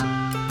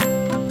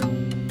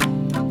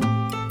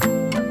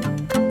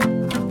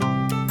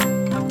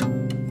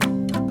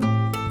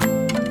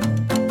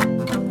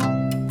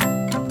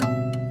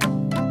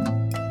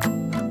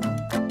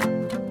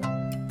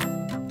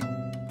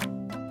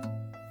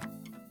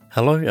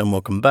Hello and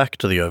welcome back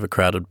to the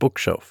Overcrowded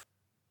Bookshelf.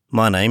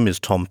 My name is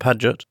Tom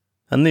Paget,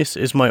 and this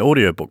is my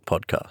audiobook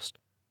podcast,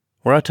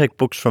 where I take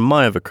books from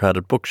my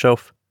overcrowded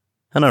bookshelf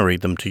and I read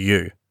them to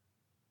you.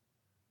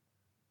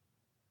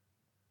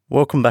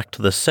 Welcome back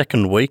to the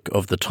second week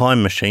of The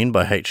Time Machine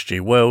by H.G.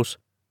 Wells.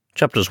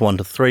 Chapters 1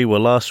 to 3 were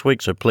last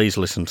week, so please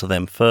listen to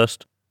them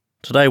first.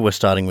 Today we're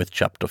starting with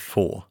Chapter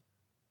 4.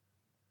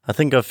 I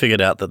think I've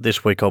figured out that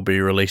this week I'll be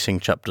releasing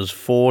Chapters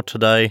 4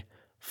 today,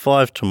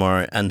 5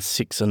 tomorrow, and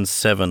 6 and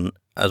 7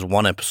 as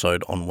one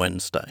episode on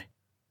Wednesday.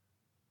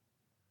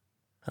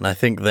 And I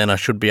think then I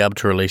should be able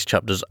to release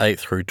Chapters 8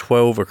 through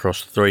 12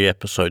 across 3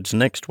 episodes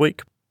next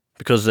week,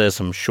 because there's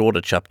some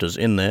shorter chapters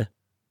in there,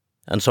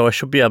 and so I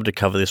should be able to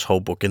cover this whole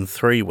book in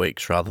 3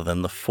 weeks rather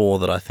than the 4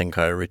 that I think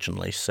I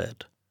originally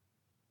said.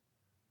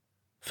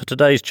 For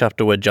today's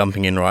chapter we're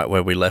jumping in right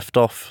where we left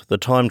off. The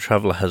time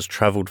traveller has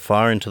travelled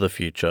far into the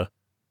future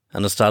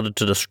and has started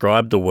to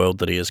describe the world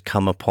that he has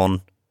come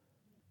upon,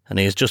 and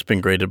he has just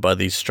been greeted by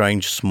these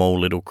strange small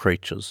little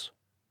creatures.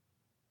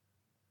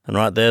 And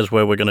right there's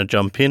where we're going to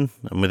jump in,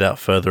 and without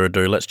further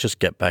ado, let's just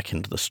get back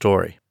into the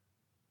story.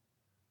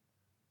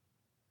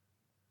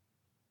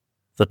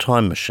 The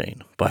Time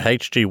Machine by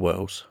H.G.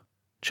 Wells,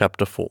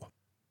 Chapter 4.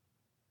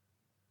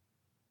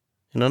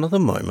 In another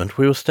moment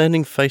we were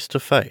standing face to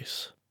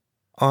face,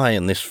 I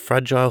and this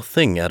fragile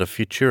thing out of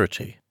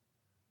futurity.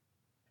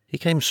 He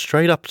came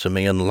straight up to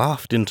me and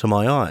laughed into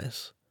my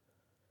eyes.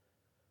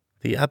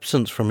 The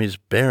absence from his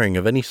bearing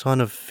of any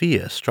sign of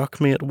fear struck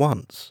me at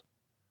once.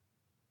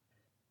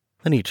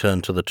 Then he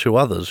turned to the 2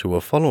 others who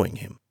were following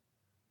him,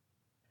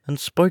 and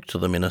spoke to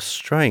them in a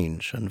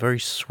strange and very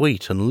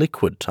sweet and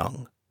liquid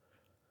tongue.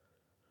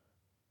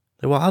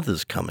 There were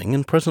others coming,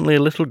 and presently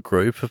a little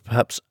group of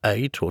perhaps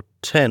 8 or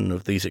 10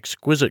 of these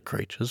exquisite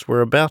creatures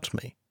were about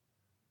me.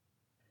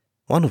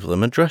 One of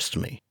them addressed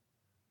me.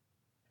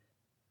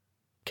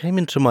 It came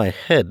into my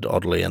head,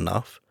 oddly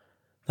enough,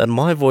 that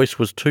my voice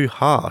was too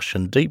harsh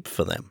and deep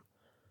for them.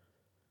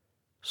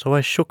 So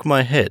I shook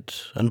my head,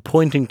 and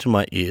pointing to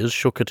my ears,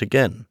 shook it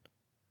again.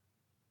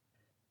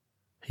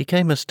 He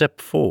came a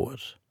step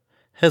forward,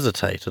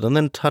 hesitated, and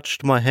then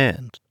touched my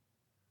hand.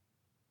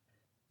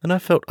 Then I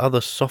felt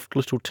other soft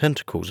little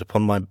tentacles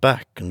upon my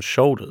back and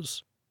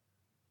shoulders.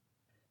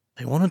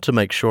 They wanted to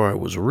make sure I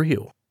was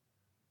real.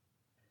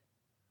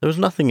 There was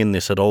nothing in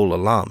this at all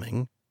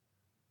alarming.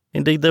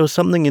 Indeed, there was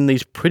something in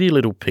these pretty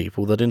little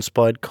people that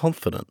inspired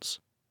confidence.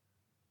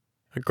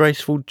 A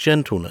graceful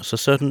gentleness, a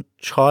certain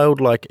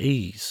childlike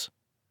ease.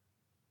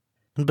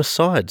 And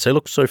besides, they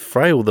looked so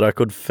frail that I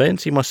could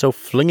fancy myself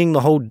flinging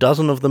the whole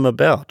dozen of them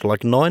about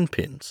like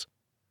 9-pins.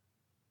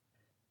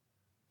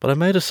 But I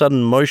made a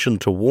sudden motion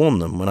to warn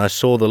them when I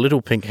saw the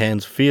little pink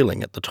hands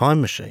feeling at the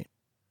time machine.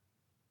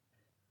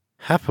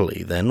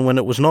 Happily, then, when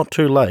it was not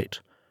too late,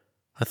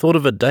 I thought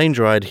of a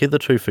danger I had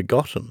hitherto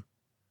forgotten,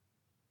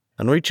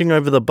 and reaching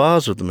over the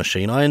bars of the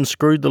machine, I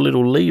unscrewed the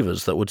little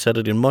levers that would set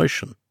it in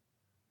motion,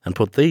 and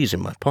put these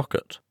in my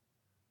pocket.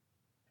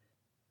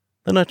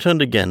 Then I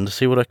turned again to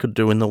see what I could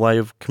do in the way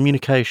of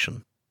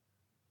communication.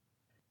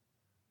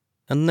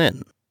 And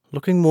then,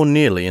 looking more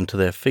nearly into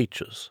their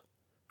features,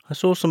 I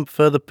saw some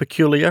further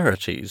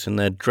peculiarities in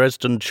their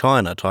Dresden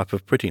china type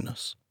of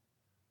prettiness.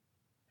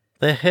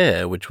 Their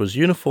hair, which was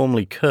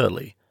uniformly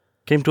curly,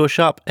 came to a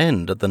sharp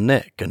end at the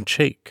neck and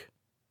cheek.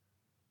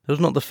 There was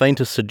not the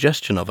faintest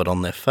suggestion of it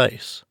on their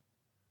face,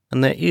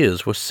 and their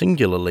ears were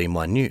singularly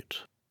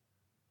minute.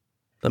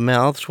 The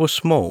mouths were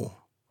small,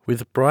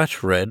 with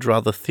bright red,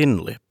 rather thin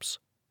lips,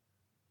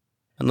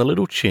 and the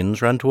little chins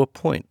ran to a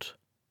point.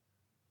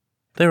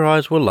 Their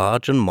eyes were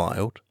large and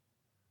mild,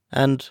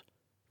 and,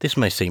 this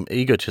may seem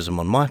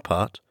egotism on my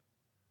part,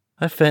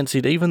 I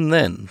fancied even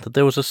then that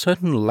there was a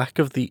certain lack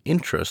of the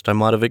interest I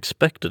might have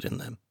expected in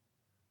them.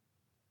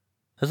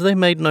 As they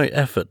made no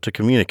effort to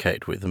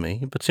communicate with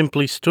me, but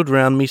simply stood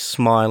round me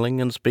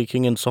smiling and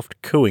speaking in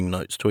soft cooing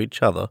notes to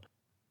each other,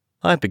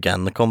 I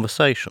began the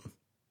conversation.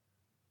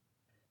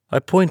 I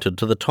pointed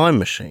to the time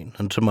machine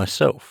and to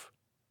myself.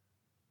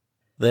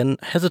 Then,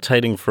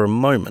 hesitating for a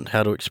moment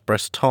how to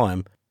express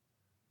time,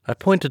 I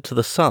pointed to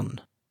the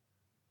sun.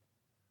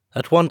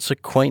 At once a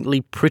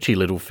quaintly pretty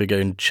little figure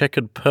in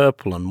checkered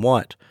purple and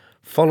white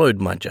followed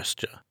my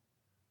gesture,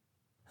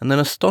 and then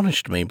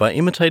astonished me by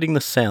imitating the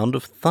sound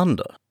of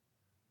thunder.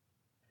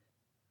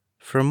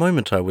 For a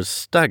moment I was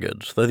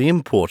staggered, though the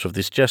import of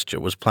this gesture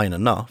was plain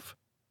enough.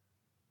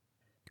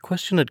 A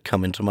question had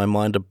come into my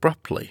mind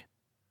abruptly.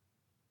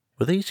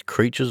 Were these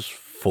creatures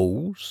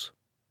fools?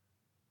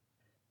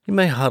 You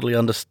may hardly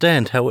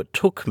understand how it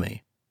took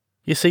me.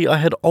 You see, I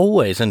had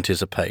always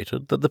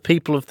anticipated that the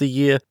people of the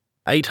year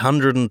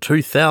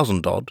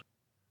 802,000 odd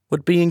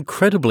would be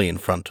incredibly in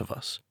front of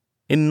us,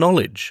 in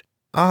knowledge,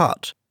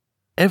 art,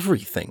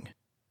 everything.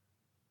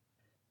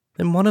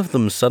 Then one of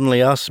them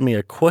suddenly asked me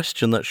a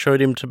question that showed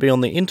him to be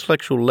on the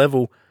intellectual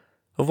level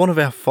of one of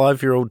our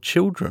 5-year-old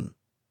children.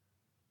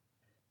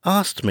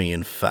 Asked me,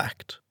 in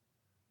fact,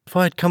 if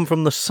I had come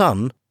from the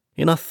sun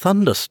in a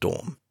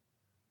thunderstorm.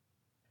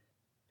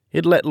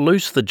 It let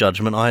loose the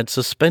judgment I had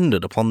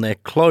suspended upon their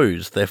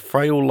clothes, their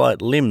frail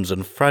light limbs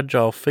and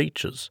fragile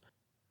features.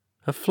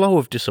 A flow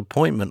of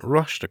disappointment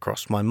rushed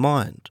across my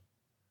mind.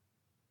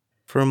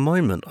 For a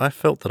moment I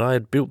felt that I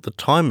had built the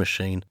time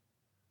machine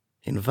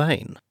in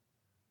vain.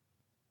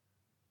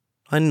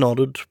 I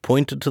nodded,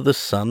 pointed to the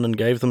sun, and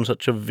gave them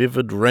such a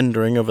vivid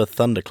rendering of a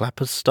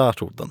thunderclap as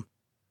startled them.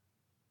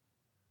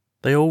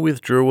 They all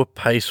withdrew a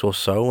pace or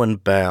so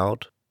and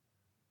bowed.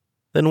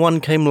 Then one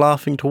came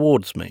laughing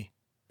towards me,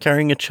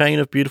 carrying a chain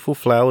of beautiful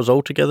flowers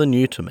altogether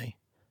new to me,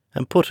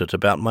 and put it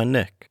about my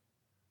neck.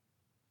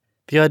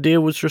 The idea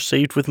was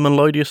received with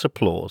melodious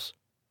applause,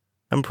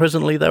 and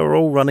presently they were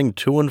all running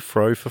to and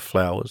fro for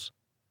flowers,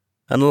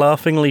 and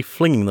laughingly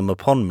flinging them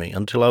upon me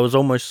until I was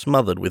almost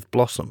smothered with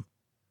blossom.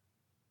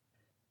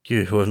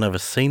 You who have never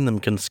seen them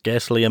can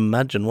scarcely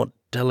imagine what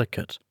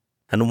delicate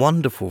and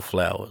wonderful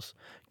flowers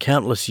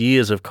countless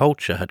years of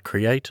culture had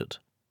created.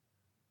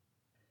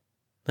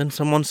 Then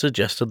someone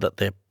suggested that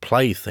their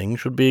plaything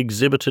should be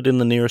exhibited in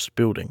the nearest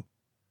building,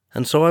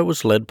 and so I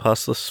was led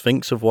past the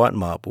Sphinx of white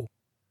marble,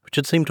 which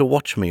had seemed to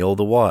watch me all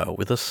the while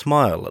with a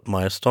smile at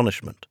my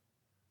astonishment,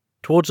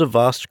 towards a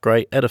vast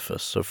grey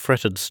edifice of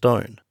fretted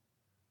stone.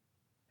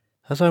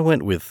 As I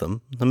went with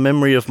them, the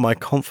memory of my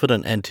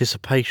confident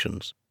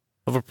anticipations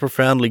of a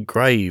profoundly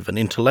grave and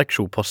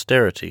intellectual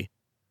posterity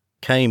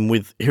came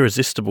with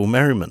irresistible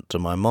merriment to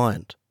my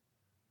mind.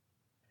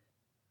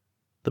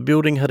 The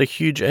building had a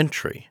huge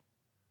entry,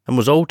 and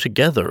was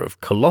altogether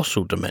of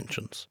colossal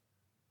dimensions.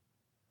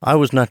 I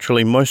was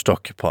naturally most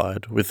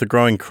occupied with the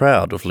growing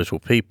crowd of little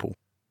people,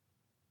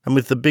 and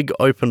with the big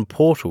open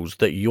portals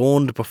that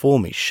yawned before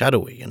me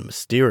shadowy and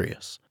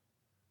mysterious.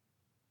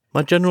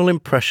 My general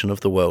impression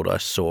of the world I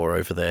saw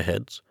over their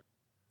heads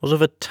was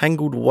of a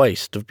tangled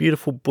waste of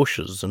beautiful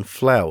bushes and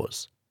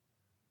flowers,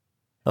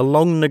 a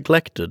long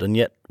neglected and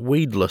yet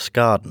weedless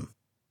garden.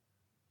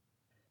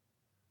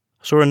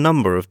 I saw a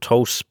number of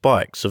tall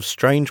spikes of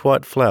strange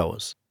white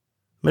flowers,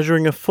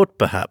 measuring a foot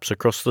perhaps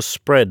across the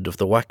spread of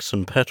the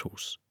waxen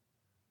petals.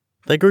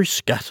 They grew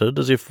scattered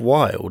as if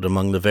wild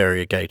among the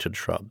variegated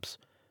shrubs,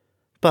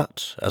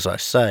 but, as I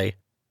say,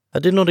 I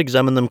did not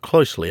examine them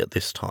closely at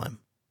this time.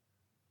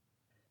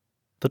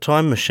 The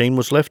time machine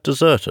was left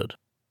deserted,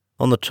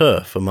 on the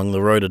turf among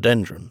the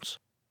rhododendrons.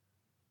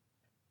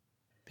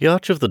 The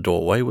arch of the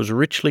doorway was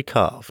richly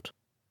carved,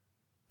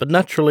 but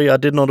naturally I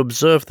did not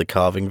observe the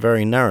carving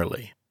very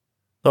narrowly,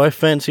 though I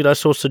fancied I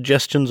saw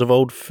suggestions of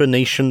old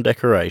Phoenician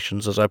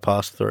decorations as I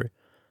passed through,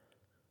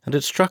 and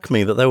it struck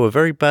me that they were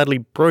very badly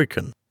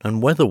broken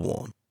and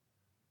weather-worn.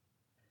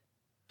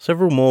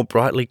 Several more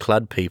brightly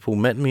clad people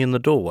met me in the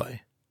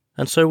doorway,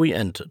 and so we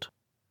entered.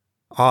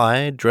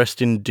 I,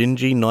 dressed in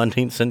dingy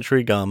 19th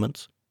century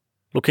garments,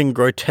 looking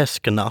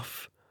grotesque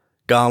enough,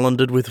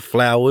 garlanded with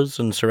flowers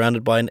and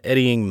surrounded by an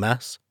eddying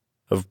mass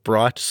of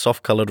bright,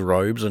 soft-coloured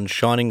robes and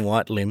shining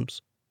white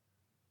limbs,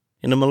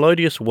 in a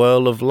melodious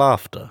whirl of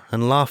laughter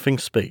and laughing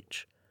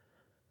speech.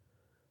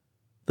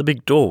 The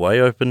big doorway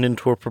opened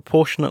into a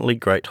proportionately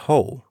great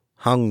hole,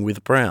 hung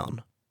with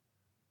brown.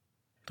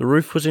 The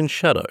roof was in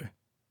shadow,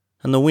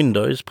 and the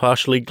windows,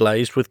 partially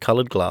glazed with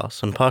coloured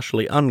glass and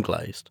partially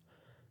unglazed,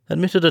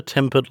 admitted a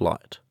tempered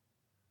light.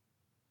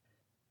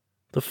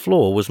 The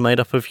floor was made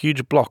up of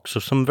huge blocks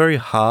of some very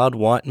hard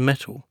white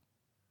metal,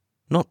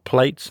 not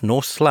plates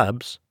nor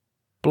slabs,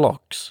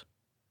 blocks,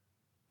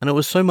 and it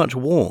was so much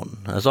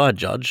worn, as I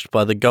judged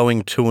by the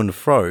going to and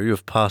fro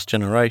of past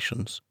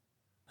generations,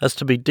 as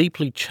to be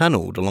deeply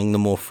channelled along the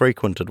more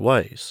frequented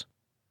ways.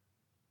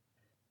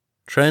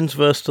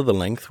 Transverse to the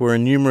length were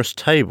numerous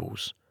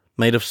tables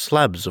made of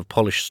slabs of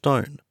polished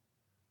stone,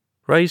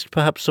 raised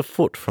perhaps a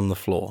foot from the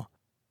floor,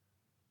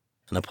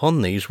 and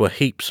upon these were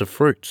heaps of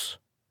fruits.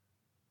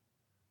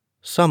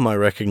 Some I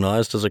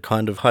recognised as a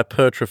kind of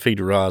hypertrophied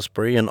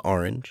raspberry and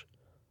orange,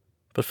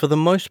 but for the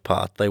most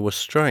part they were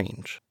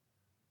strange.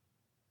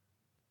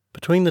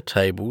 Between the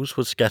tables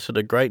was scattered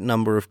a great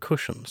number of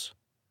cushions.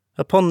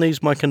 Upon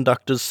these my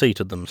conductors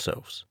seated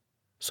themselves,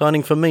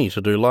 signing for me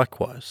to do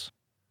likewise.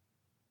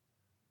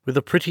 With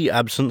a pretty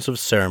absence of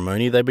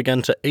ceremony they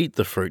began to eat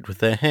the fruit with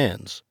their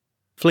hands,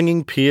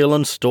 flinging peel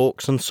and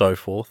stalks and so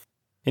forth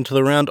into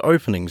the round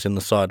openings in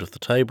the side of the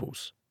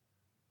tables.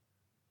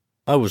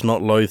 I was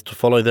not loath to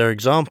follow their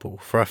example,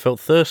 for I felt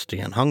thirsty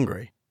and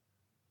hungry.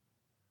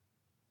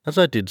 As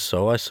I did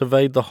so, I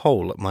surveyed the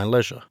whole at my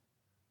leisure,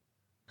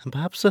 and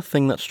perhaps the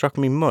thing that struck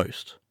me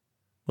most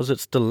was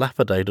its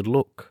dilapidated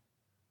look.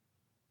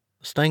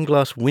 The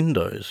stained-glass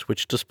windows,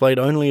 which displayed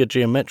only a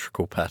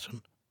geometrical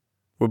pattern,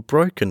 were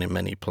broken in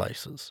many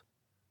places,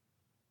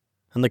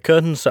 and the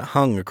curtains that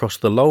hung across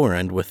the lower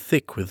end were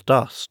thick with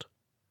dust.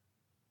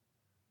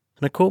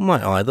 And it caught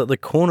my eye that the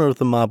corner of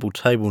the marble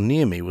table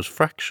near me was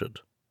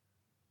fractured.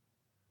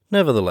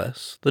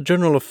 Nevertheless, the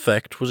general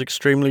effect was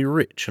extremely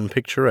rich and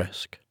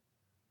picturesque.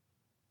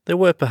 There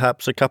were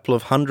perhaps a couple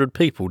of 100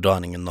 people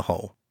dining in the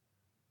hall,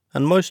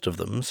 and most of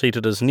them,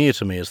 seated as near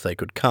to me as they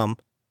could come,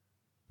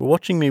 were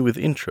watching me with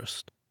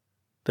interest,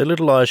 their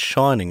little eyes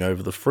shining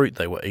over the fruit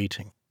they were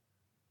eating.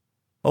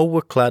 All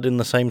were clad in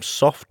the same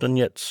soft and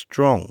yet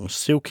strong,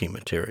 silky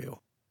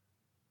material.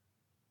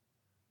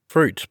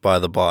 Fruit, by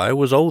the by,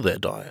 was all their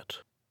diet.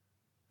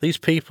 These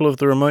people of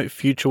the remote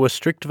future were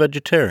strict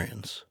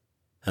vegetarians,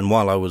 and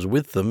while I was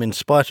with them, in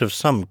spite of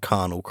some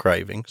carnal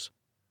cravings,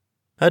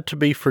 I had to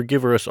be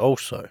frugivorous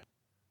also.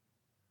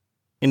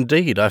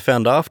 Indeed, I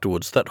found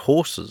afterwards that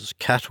horses,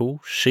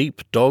 cattle,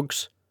 sheep,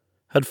 dogs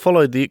had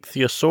followed the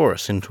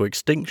ichthyosaurus into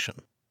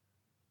extinction.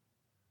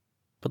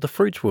 But the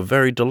fruits were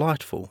very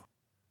delightful.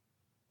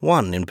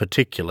 One in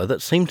particular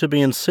that seemed to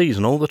be in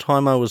season all the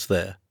time I was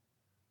there,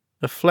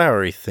 a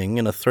flowery thing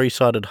in a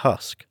three-sided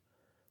husk,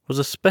 was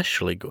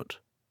especially good,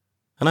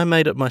 and I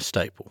made it my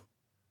staple.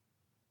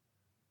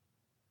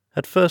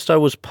 At first I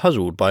was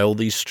puzzled by all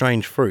these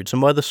strange fruits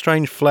and by the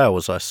strange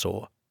flowers I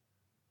saw,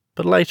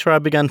 but later I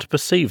began to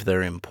perceive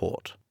their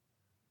import.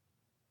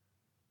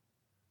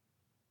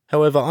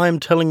 However, I am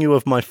telling you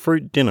of my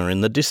fruit dinner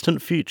in the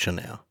distant future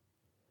now.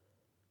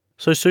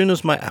 So soon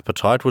as my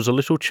appetite was a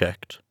little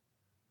checked,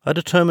 I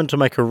determined to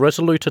make a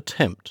resolute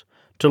attempt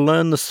to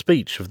learn the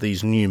speech of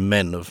these new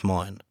men of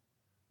mine.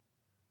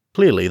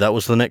 Clearly that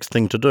was the next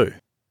thing to do.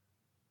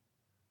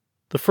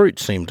 The fruit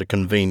seemed a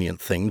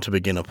convenient thing to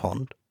begin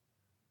upon,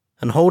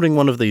 and holding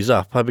one of these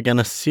up, I began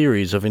a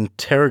series of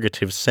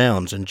interrogative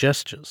sounds and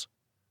gestures.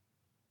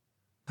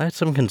 I had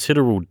some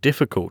considerable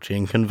difficulty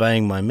in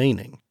conveying my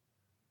meaning.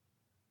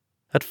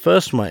 At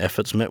first my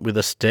efforts met with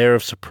a stare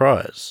of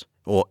surprise,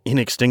 or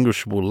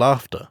inextinguishable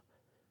laughter,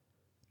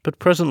 but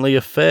presently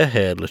a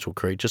fair-haired little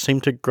creature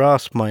seemed to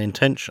grasp my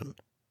intention,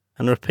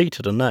 and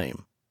repeated a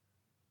name.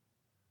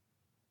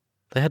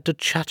 They had to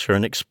chatter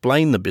and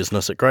explain the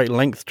business at great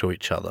length to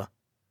each other,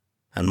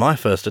 and my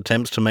first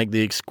attempts to make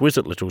the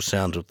exquisite little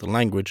sounds of the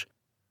language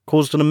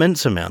caused an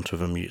immense amount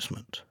of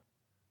amusement.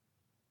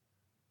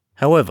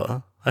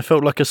 However, I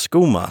felt like a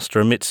schoolmaster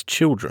amidst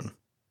children,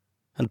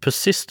 and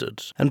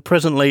persisted, and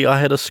presently I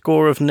had a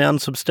score of noun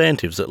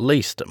substantives at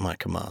least at my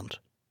command.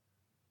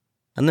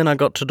 And then I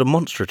got to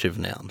demonstrative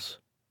nouns,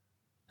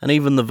 and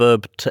even the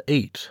verb to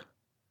eat.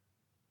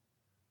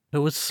 It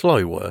was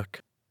slow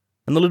work,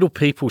 and the little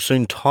people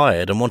soon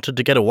tired and wanted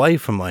to get away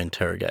from my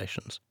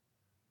interrogations.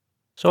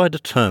 So I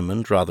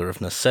determined, rather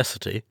of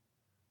necessity,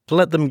 to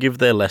let them give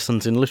their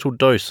lessons in little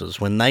doses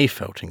when they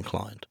felt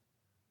inclined.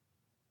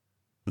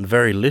 And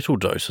very little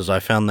doses I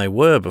found they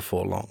were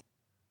before long,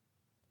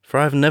 for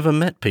I have never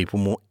met people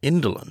more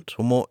indolent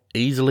or more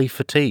easily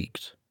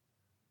fatigued.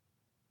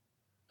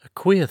 A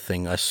queer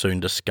thing I soon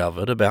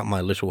discovered about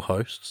my little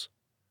hosts,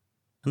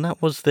 and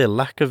that was their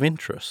lack of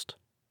interest.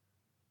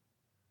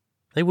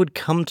 They would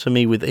come to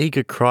me with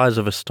eager cries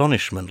of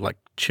astonishment like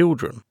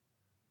children,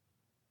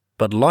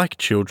 but like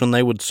children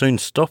they would soon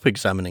stop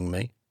examining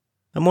me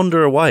and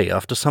wander away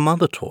after some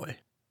other toy.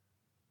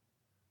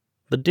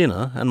 The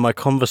dinner and my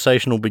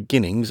conversational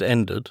beginnings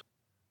ended,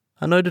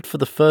 I noted for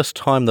the first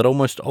time that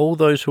almost all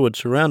those who had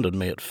surrounded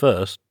me at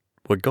first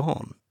were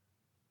gone.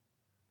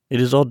 It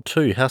is odd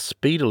too how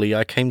speedily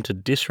I came to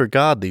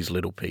disregard these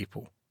little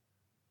people.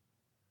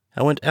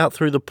 I went out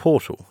through the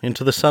portal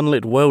into the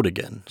sunlit world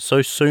again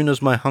so soon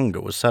as my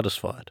hunger was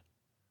satisfied.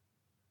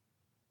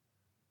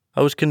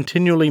 I was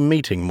continually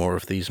meeting more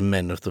of these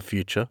men of the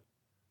future,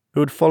 who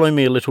would follow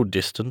me a little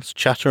distance,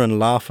 chatter and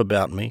laugh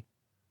about me,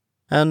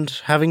 and,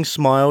 having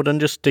smiled and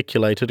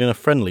gesticulated in a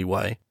friendly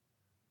way,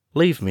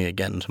 leave me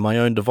again to my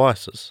own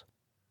devices.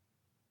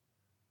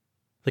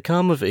 The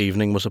calm of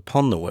evening was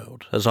upon the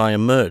world as I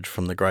emerged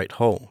from the great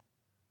hall,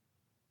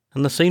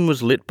 and the scene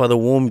was lit by the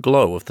warm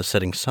glow of the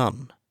setting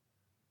sun.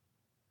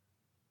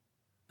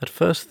 At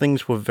first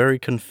things were very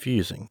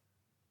confusing.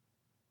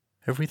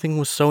 Everything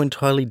was so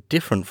entirely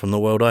different from the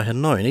world I had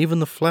known, even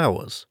the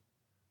flowers.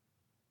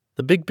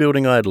 The big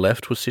building I had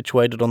left was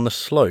situated on the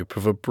slope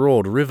of a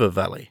broad river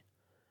valley,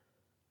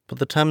 but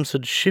the Thames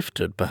had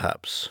shifted,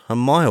 perhaps, a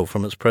mile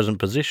from its present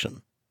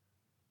position.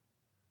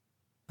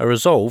 I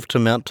resolved to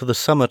mount to the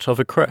summit of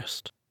a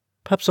crest,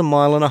 perhaps a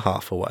mile and a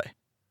half away,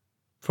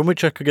 from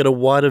which I could get a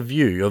wider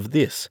view of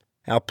this,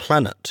 our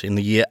planet in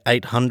the year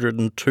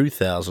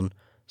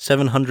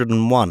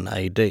 802,701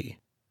 AD.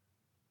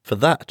 For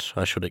that,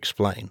 I should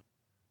explain,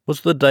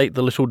 was the date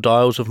the little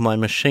dials of my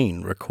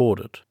machine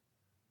recorded.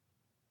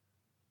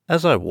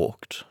 As I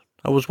walked,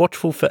 I was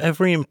watchful for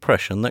every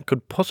impression that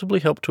could possibly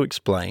help to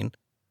explain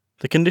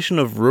the condition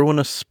of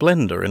ruinous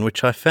splendour in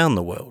which I found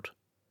the world,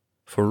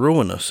 for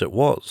ruinous it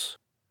was.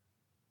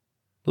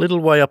 A little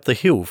way up the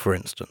hill, for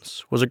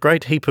instance, was a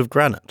great heap of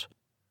granite,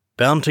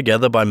 bound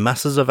together by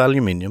masses of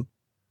aluminium,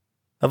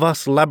 a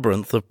vast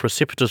labyrinth of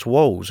precipitous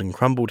walls and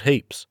crumbled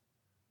heaps,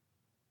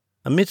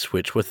 amidst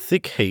which were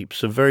thick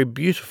heaps of very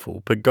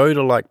beautiful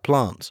pagoda-like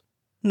plants,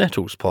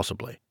 nettles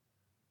possibly,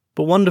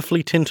 but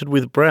wonderfully tinted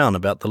with brown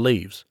about the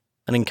leaves,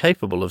 and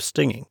incapable of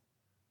stinging.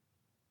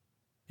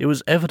 It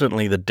was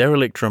evidently the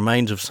derelict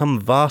remains of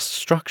some vast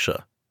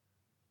structure.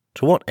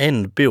 To what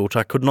end built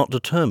I could not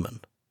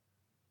determine.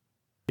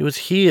 It was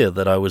here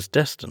that I was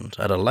destined,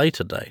 at a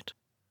later date,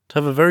 to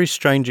have a very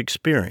strange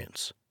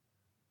experience,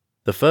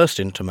 the first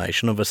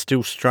intimation of a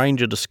still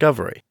stranger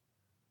discovery.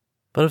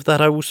 but of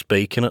that I will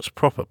speak in its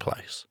proper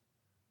place.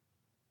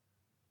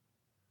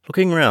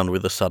 Looking round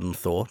with a sudden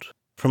thought,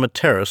 from a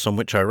terrace on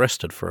which I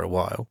rested for a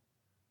while,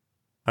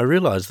 I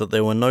realised that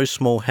there were no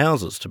small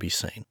houses to be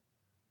seen.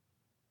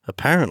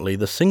 Apparently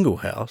the single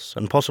house,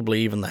 and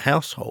possibly even the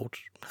household,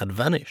 had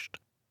vanished.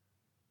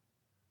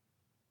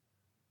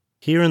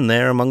 Here and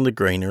there among the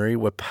greenery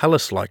were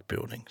palace-like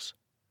buildings,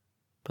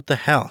 but the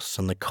house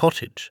and the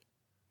cottage,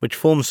 which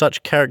form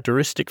such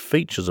characteristic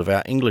features of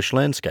our English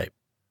landscape,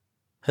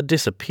 had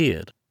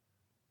disappeared.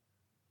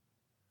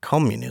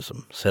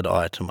 Communism, said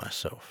I to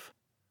myself.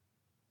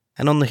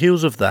 And on the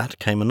heels of that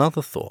came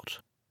another thought.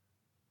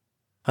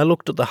 I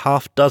looked at the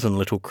half-dozen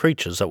little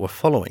creatures that were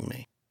following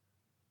me.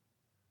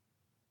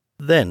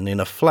 Then, in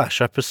a flash,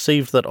 I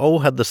perceived that all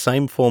had the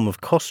same form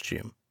of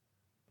costume,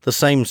 the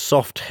same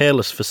soft,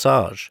 hairless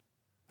visage,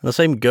 and the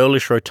same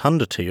girlish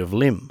rotundity of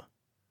limb.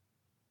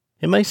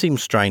 It may seem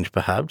strange,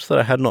 perhaps, that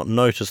I had not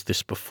noticed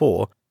this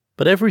before,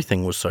 but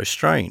everything was so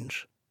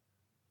strange.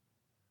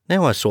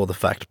 Now I saw the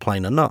fact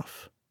plain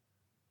enough.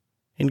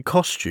 In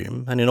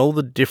costume, and in all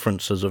the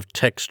differences of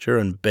texture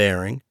and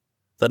bearing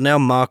that now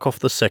mark off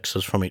the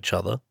sexes from each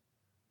other,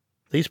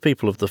 these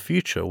people of the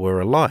future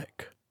were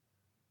alike.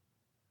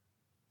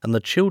 And the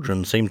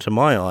children seemed to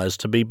my eyes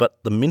to be but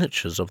the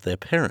miniatures of their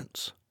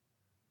parents.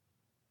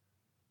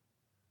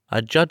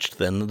 I judged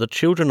then that the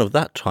children of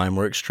that time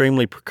were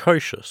extremely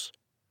precocious,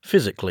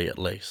 physically at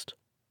least,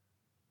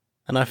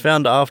 and I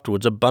found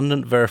afterwards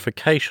abundant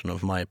verification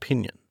of my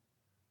opinion.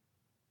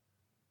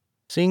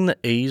 Seeing the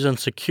ease and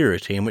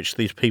security in which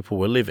these people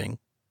were living,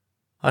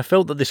 I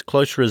felt that this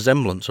close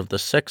resemblance of the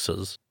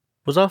sexes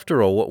was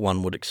after all what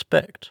one would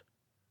expect,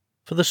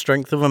 for the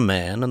strength of a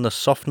man and the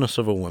softness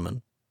of a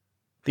woman,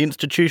 the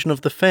institution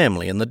of the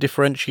family and the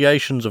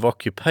differentiations of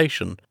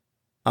occupation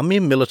are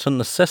mere militant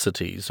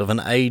necessities of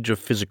an age of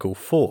physical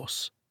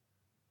force.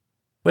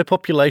 Where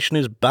population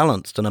is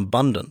balanced and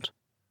abundant,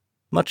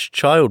 much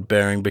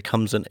childbearing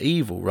becomes an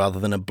evil rather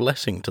than a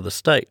blessing to the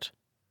state.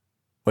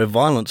 Where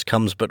violence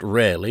comes but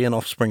rarely and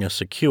offspring are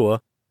secure,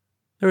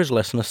 there is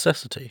less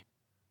necessity.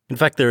 In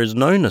fact, there is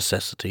no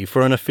necessity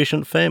for an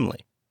efficient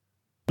family,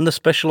 and the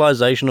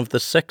specialisation of the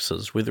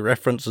sexes with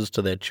references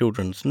to their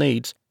children's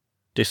needs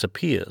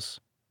disappears.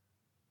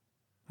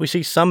 We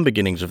see some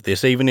beginnings of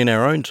this even in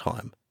our own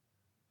time,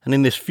 and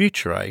in this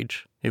future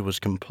age it was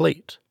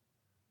complete.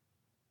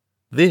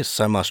 This,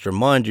 I must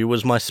remind you,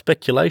 was my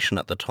speculation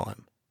at the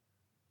time.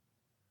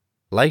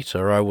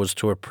 Later I was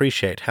to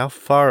appreciate how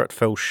far it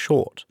fell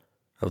short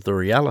of the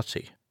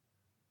reality.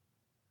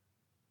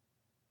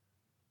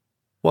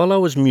 While I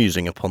was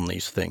musing upon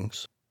these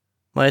things,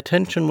 my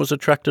attention was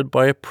attracted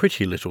by a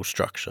pretty little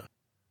structure,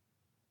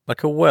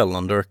 like a well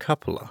under a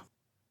cupola.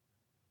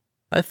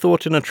 I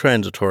thought in a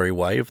transitory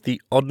way of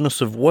the oddness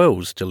of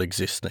wells still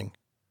existing,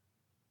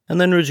 and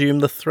then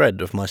resumed the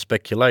thread of my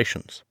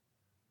speculations.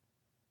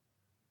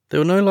 There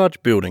were no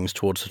large buildings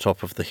towards the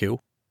top of the hill,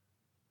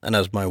 and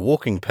as my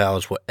walking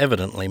powers were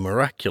evidently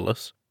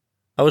miraculous,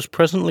 I was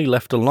presently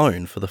left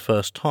alone for the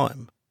first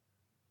time.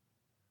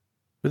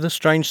 With a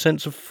strange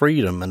sense of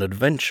freedom and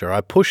adventure,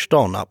 I pushed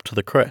on up to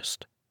the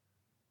crest.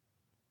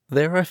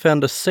 There I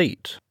found a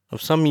seat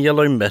of some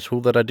yellow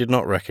metal that I did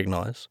not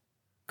recognise,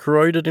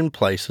 corroded in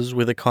places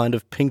with a kind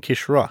of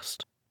pinkish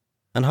rust,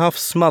 and half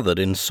smothered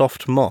in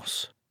soft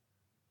moss,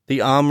 the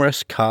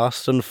armrest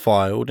cast and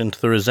filed into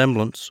the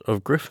resemblance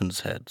of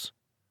griffins' heads.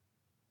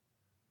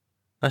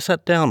 I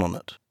sat down on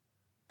it,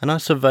 and I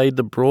surveyed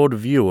the broad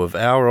view of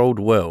our old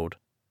world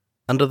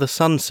under the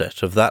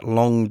sunset of that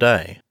long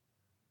day.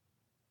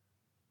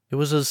 It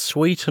was as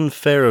sweet and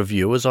fair a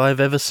view as I have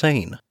ever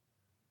seen.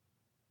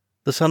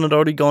 The sun had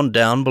already gone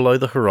down below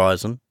the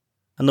horizon,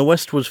 and the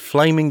west was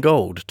flaming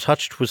gold,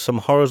 touched with some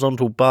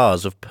horizontal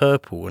bars of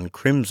purple and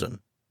crimson.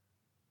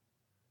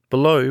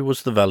 Below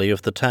was the valley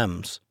of the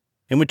Thames,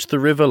 in which the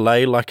river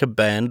lay like a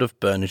band of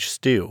burnished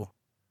steel.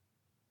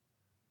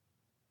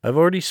 I have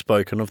already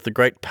spoken of the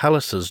great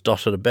palaces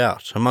dotted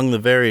about among the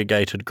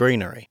variegated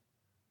greenery,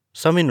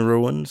 some in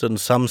ruins and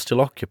some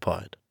still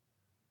occupied.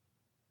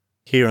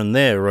 Here and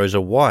there rose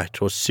a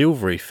white or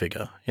silvery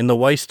figure in the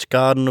waste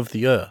garden of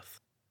the earth.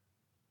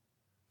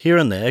 Here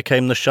and there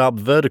came the sharp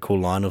vertical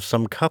line of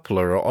some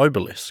cupola or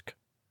obelisk.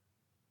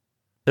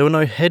 There were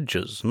no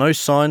hedges, no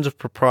signs of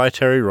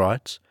proprietary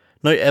rights,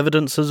 no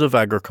evidences of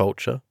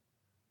agriculture.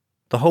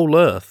 The whole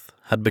earth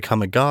had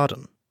become a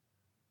garden.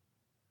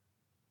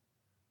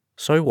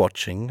 So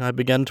watching, I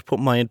began to put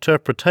my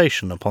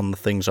interpretation upon the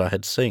things I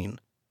had seen.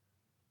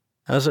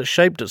 As it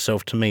shaped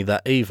itself to me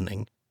that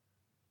evening,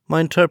 my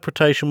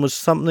interpretation was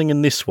something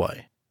in this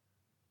way.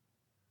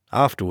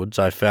 Afterwards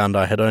I found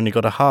I had only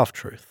got a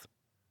half-truth,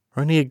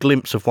 or only a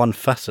glimpse of one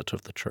facet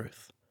of the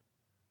truth.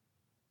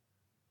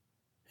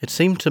 It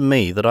seemed to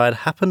me that I had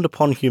happened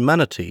upon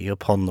humanity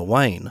upon the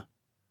wane.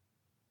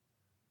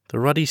 The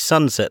ruddy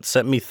sunset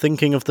set me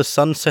thinking of the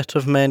sunset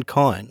of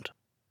mankind.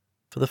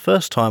 For the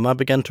first time I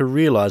began to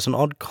realise an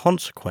odd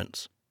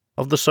consequence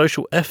of the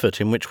social effort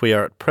in which we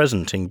are at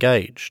present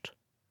engaged.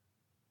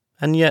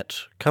 And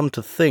yet, come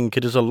to think,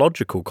 it is a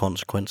logical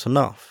consequence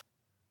enough.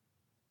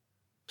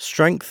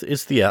 Strength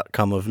is the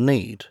outcome of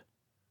need.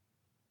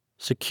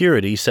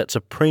 Security sets a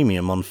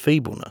premium on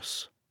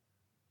feebleness.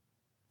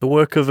 The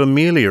work of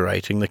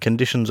ameliorating the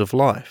conditions of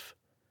life,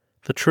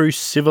 the true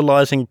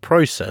civilizing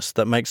process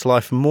that makes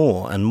life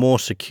more and more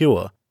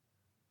secure,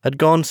 had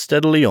gone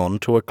steadily on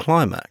to a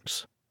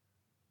climax.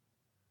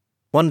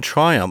 One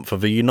triumph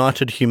of a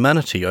united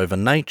humanity over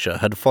nature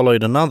had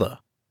followed another.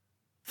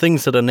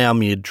 Things that are now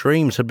mere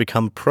dreams had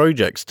become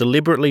projects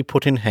deliberately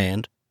put in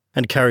hand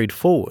and carried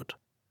forward.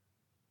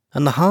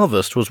 And the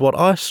harvest was what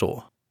I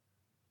saw.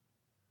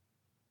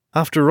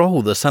 After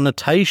all, the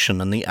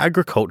sanitation and the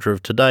agriculture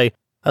of today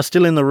are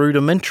still in the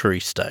rudimentary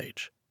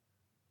stage.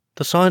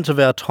 The science of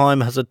our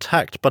time has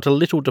attacked but a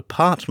little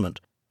department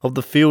of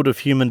the field of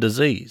human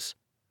disease,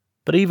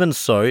 but even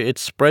so it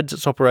spreads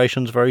its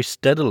operations very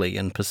steadily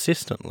and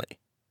persistently.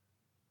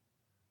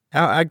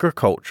 Our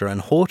agriculture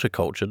and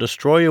horticulture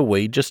destroy a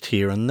weed just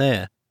here and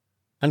there,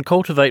 and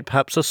cultivate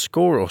perhaps a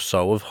score or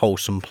so of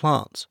wholesome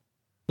plants,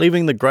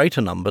 leaving the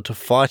greater number to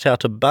fight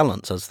out of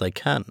balance as they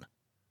can.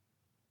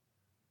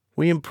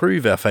 We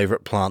improve our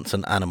favourite plants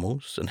and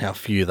animals, and how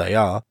few they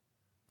are,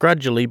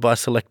 gradually by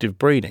selective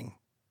breeding.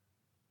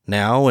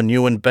 Now a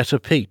new and better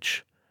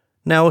peach,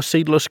 now a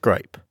seedless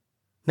grape,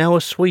 now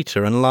a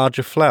sweeter and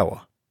larger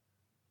flower,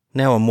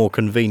 now a more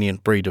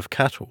convenient breed of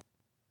cattle.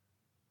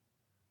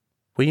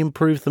 We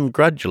improve them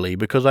gradually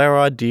because our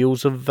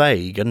ideals are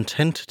vague and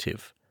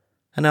tentative,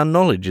 and our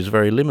knowledge is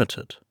very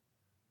limited.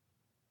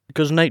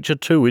 Because nature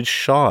too is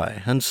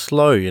shy and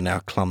slow in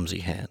our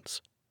clumsy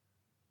hands.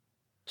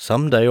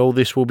 Some day all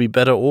this will be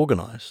better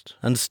organised,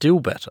 and still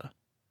better.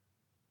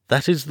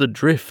 That is the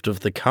drift of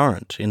the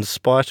current in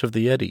spite of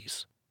the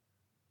eddies.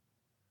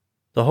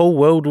 The whole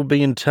world will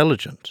be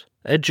intelligent,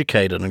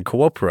 educated and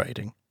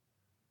cooperating.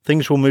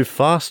 Things will move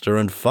faster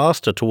and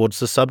faster towards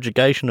the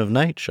subjugation of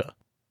nature.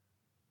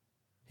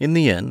 In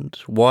the end,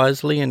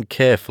 wisely and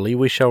carefully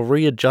we shall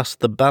readjust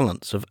the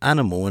balance of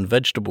animal and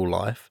vegetable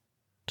life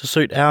to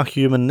suit our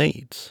human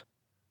needs.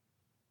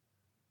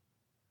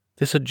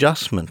 This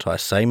adjustment, I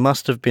say,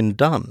 must have been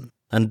done,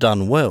 and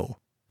done well,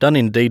 done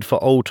indeed for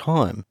all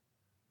time,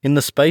 in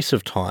the space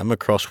of time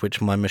across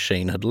which my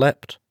machine had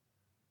leapt.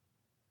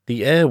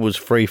 The air was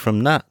free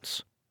from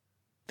gnats,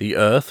 the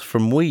earth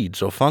from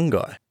weeds or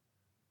fungi.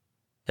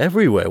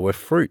 Everywhere were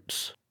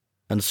fruits,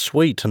 and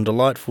sweet and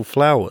delightful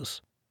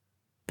flowers.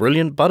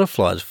 Brilliant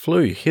butterflies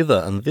flew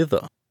hither and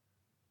thither.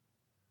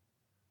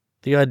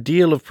 The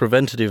ideal of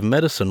preventative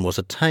medicine was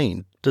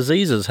attained,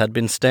 diseases had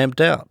been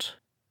stamped out.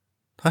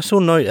 I saw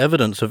no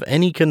evidence of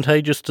any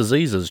contagious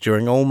diseases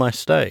during all my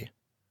stay,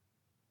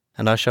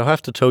 and I shall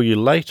have to tell you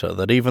later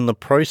that even the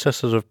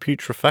processes of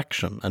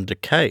putrefaction and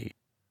decay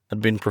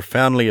had been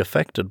profoundly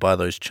affected by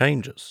those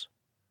changes.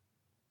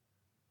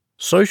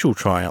 Social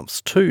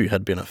triumphs too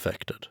had been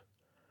affected.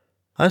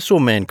 I saw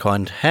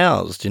mankind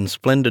housed in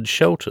splendid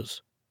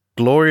shelters,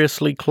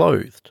 gloriously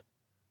clothed,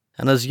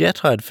 and as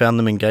yet I had found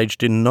them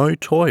engaged in no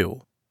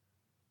toil.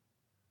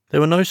 There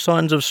were no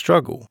signs of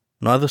struggle,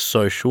 neither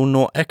social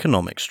nor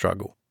economic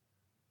struggle.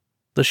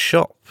 The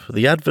shop,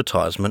 the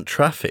advertisement,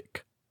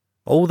 traffic,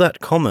 all that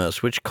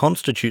commerce which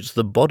constitutes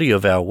the body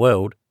of our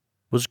world,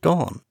 was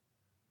gone.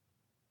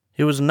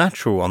 It was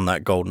natural on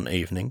that golden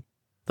evening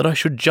that I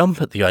should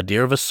jump at the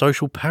idea of a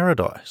social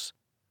paradise.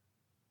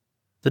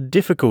 The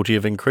difficulty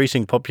of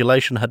increasing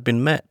population had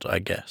been met, I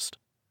guessed,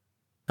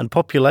 and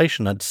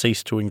population had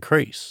ceased to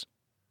increase.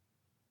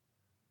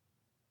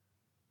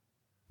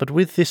 But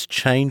with this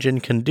change in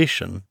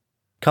condition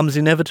comes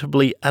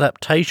inevitably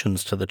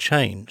adaptations to the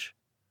change.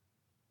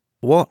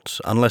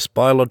 What, unless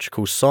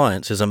biological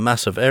science is a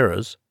mass of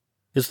errors,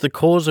 is the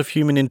cause of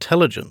human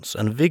intelligence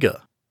and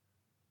vigour?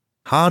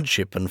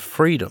 Hardship and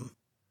freedom,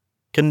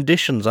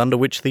 conditions under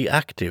which the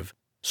active,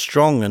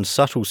 strong and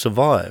subtle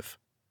survive,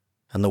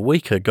 and the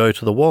weaker go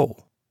to the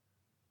wall.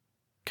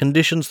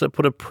 Conditions that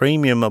put a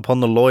premium upon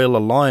the loyal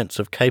alliance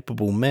of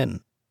capable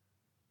men,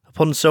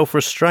 upon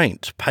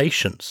self-restraint,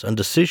 patience and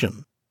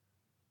decision.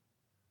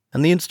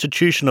 And the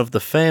institution of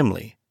the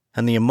family,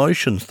 and the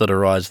emotions that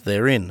arise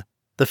therein,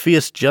 the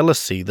fierce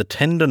jealousy, the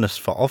tenderness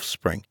for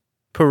offspring,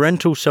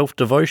 parental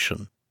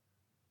self-devotion,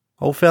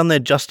 all found their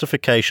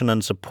justification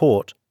and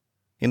support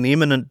in the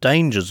imminent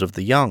dangers of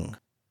the young.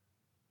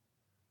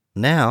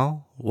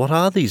 Now, what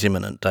are these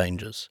imminent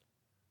dangers?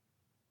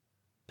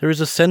 There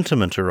is a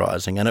sentiment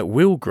arising, and it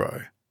will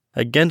grow,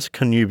 against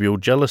connubial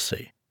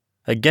jealousy,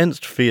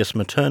 against fierce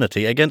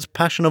maternity, against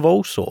passion of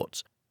all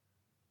sorts.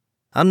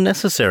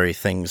 Unnecessary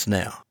things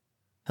now,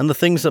 and the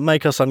things that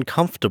make us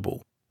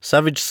uncomfortable,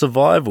 savage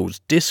survivals,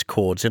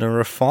 discords in a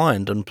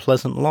refined and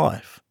pleasant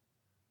life.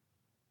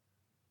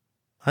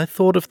 I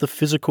thought of the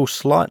physical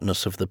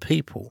slightness of the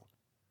people,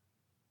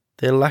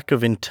 their lack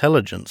of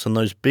intelligence and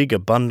those big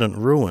abundant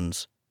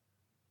ruins,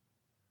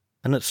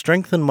 and it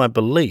strengthened my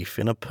belief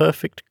in a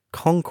perfect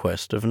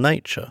conquest of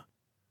nature.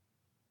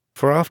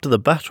 For after the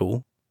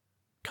battle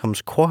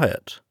comes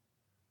quiet.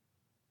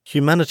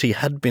 Humanity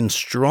had been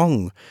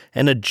strong,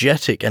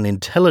 energetic and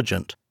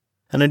intelligent,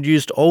 and had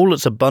used all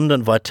its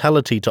abundant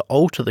vitality to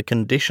alter the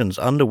conditions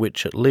under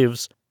which it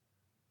lives,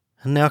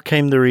 And now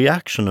came the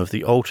reaction of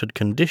the altered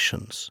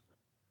conditions.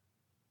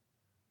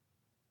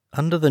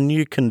 Under the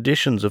new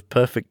conditions of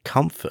perfect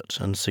comfort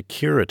and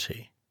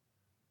security,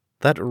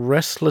 that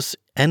restless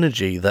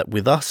energy that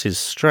with us is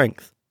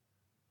strength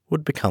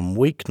would become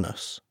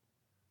weakness.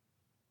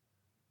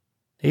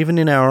 Even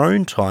in our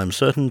own time,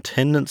 certain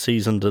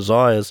tendencies and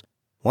desires,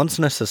 once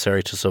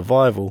necessary to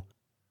survival,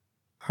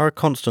 are a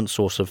constant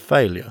source of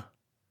failure.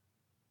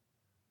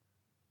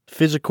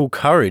 Physical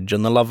courage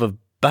and the love of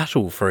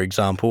battle, for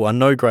example, are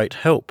no great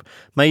help,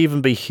 may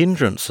even be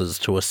hindrances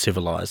to a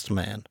civilized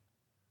man.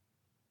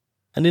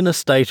 And in a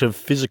state of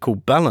physical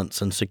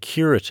balance and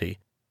security,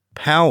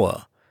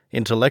 power,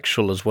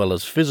 intellectual as well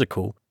as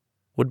physical,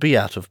 would be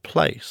out of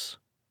place.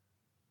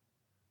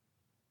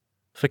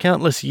 For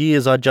countless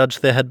years I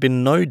judged there had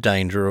been no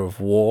danger of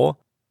war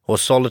or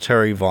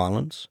solitary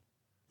violence,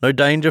 no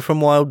danger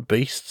from wild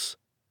beasts,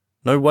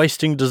 no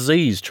wasting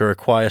disease to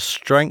require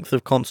strength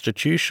of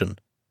constitution,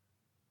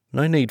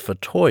 no need for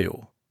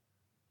toil.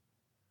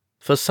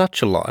 For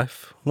such a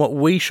life, what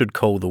we should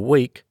call the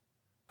weak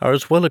are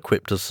as well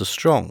equipped as the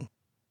strong,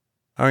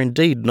 are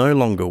indeed no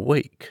longer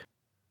weak.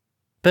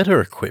 Better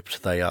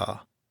equipped they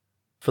are,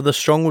 for the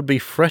strong would be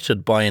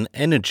fretted by an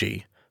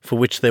energy for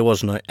which there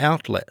was no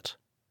outlet.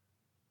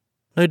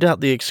 No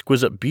doubt the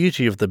exquisite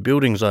beauty of the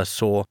buildings I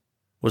saw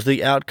was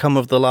the outcome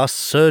of the last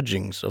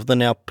surgings of the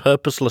now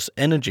purposeless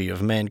energy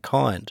of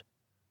mankind,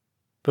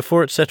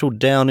 before it settled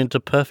down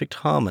into perfect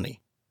harmony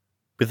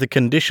with the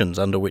conditions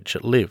under which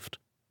it lived.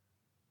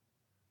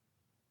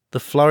 The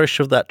flourish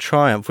of that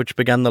triumph which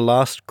began the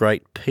last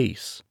great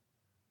peace.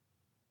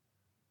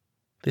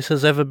 This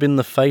has ever been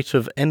the fate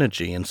of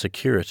energy and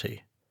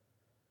security.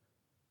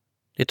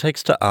 It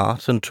takes to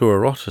art and to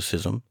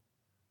eroticism,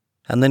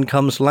 and then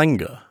comes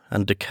languor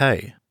and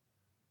decay.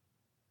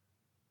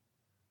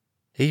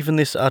 Even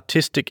this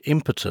artistic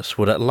impetus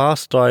would at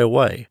last die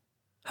away,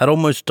 had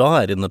almost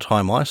died in the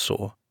time I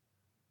saw.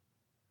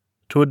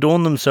 To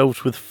adorn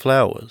themselves with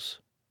flowers,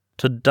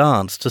 to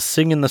dance, to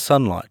sing in the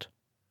sunlight,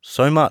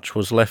 so much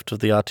was left of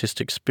the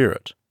artistic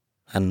spirit,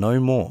 and no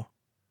more.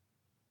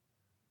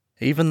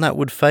 Even that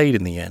would fade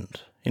in the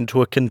end,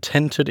 into a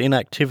contented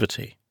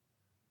inactivity.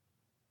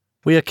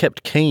 We are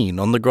kept keen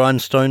on the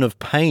grindstone of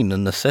pain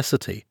and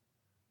necessity,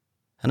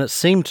 and it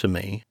seemed to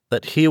me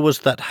that here was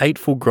that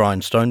hateful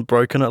grindstone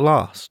broken at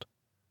last.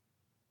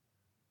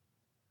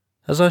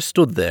 As I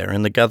stood there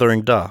in the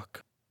gathering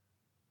dark,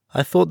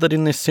 I thought that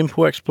in this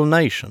simple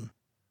explanation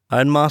I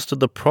had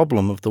mastered the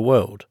problem of the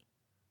world,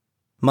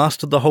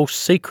 mastered the whole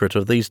secret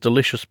of these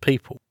delicious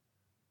people.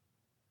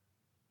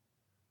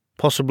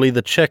 Possibly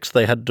the checks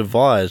they had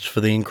devised for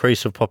the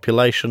increase of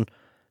population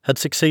had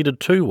succeeded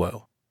too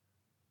well,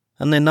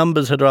 and their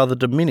numbers had rather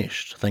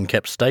diminished than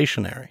kept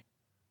stationary.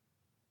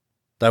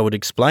 They would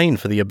explain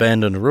for the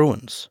abandoned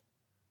ruins.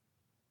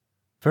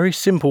 Very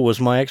simple was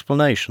my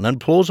explanation, and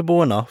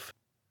plausible enough,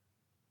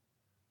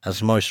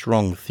 as most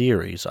wrong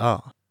theories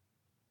are.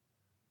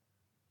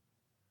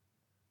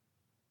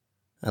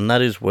 And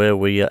that is where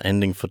we are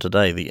ending for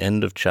today, the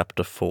end of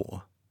chapter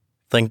 4.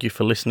 Thank you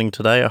for listening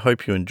today. I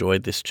hope you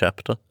enjoyed this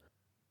chapter.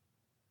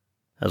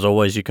 As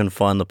always, you can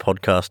find the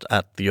podcast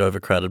at The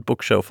Overcrowded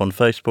Bookshelf on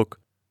Facebook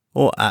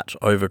or at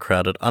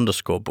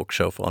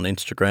overcrowded_bookshelf on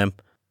Instagram.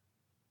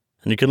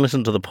 And you can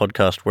listen to the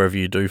podcast wherever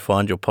you do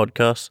find your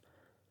podcasts.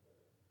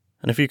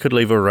 And if you could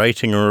leave a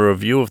rating or a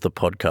review of the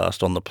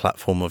podcast on the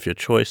platform of your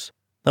choice,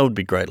 that would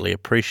be greatly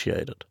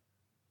appreciated.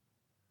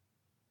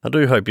 I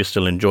do hope you're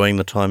still enjoying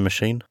The Time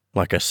Machine.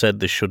 Like I said,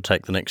 this should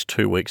take the next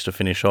 2 weeks to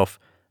finish off,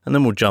 and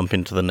then we'll jump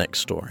into the next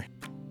story.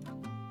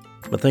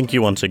 But thank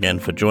you once again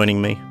for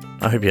joining me.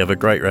 I hope you have a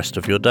great rest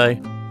of your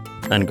day,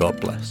 and God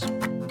bless.